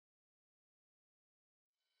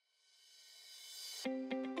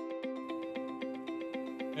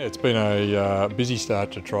It's been a busy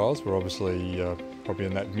start to trials. We're obviously probably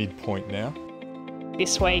in that midpoint now.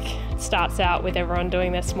 This week starts out with everyone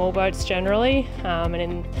doing their small boats generally, and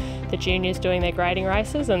then the juniors doing their grading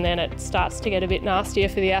races, and then it starts to get a bit nastier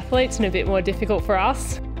for the athletes and a bit more difficult for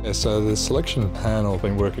us. Yeah, so the selection panel has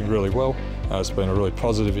been working really well. It's been a really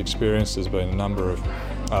positive experience. There's been a number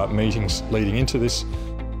of meetings leading into this.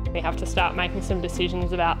 We have to start making some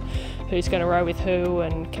decisions about who's going to row with who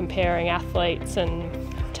and comparing athletes and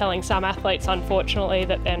telling some athletes, unfortunately,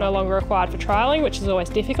 that they're no longer required for trialling, which is always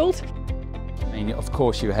difficult. I mean, of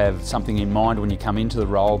course you have something in mind when you come into the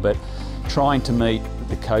role, but trying to meet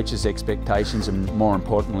the coach's expectations and more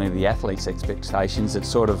importantly the athlete's expectations, it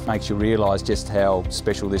sort of makes you realise just how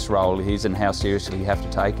special this role is and how seriously you have to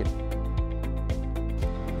take it.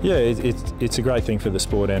 Yeah, it's a great thing for the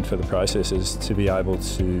sport and for the processes to be able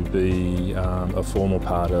to be a formal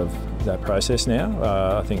part of that process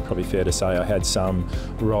now. I think probably fair to say I had some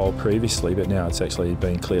role previously, but now it's actually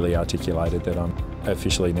been clearly articulated that I'm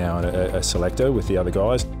officially now a selector with the other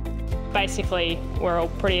guys. Basically, we're all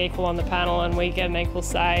pretty equal on the panel and we get an equal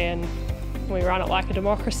say, and we run it like a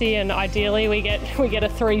democracy, and ideally we get a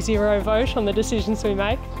 3-0 vote on the decisions we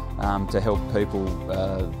make. To help people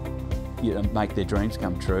make their dreams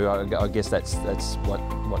come true. I guess that's what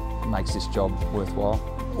makes this job worthwhile.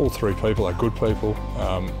 All three people are good people.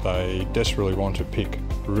 They desperately want to pick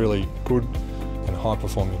really good and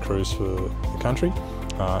high-performing crews for the country,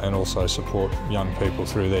 and also support young people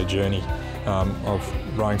through their journey of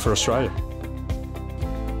rowing for Australia.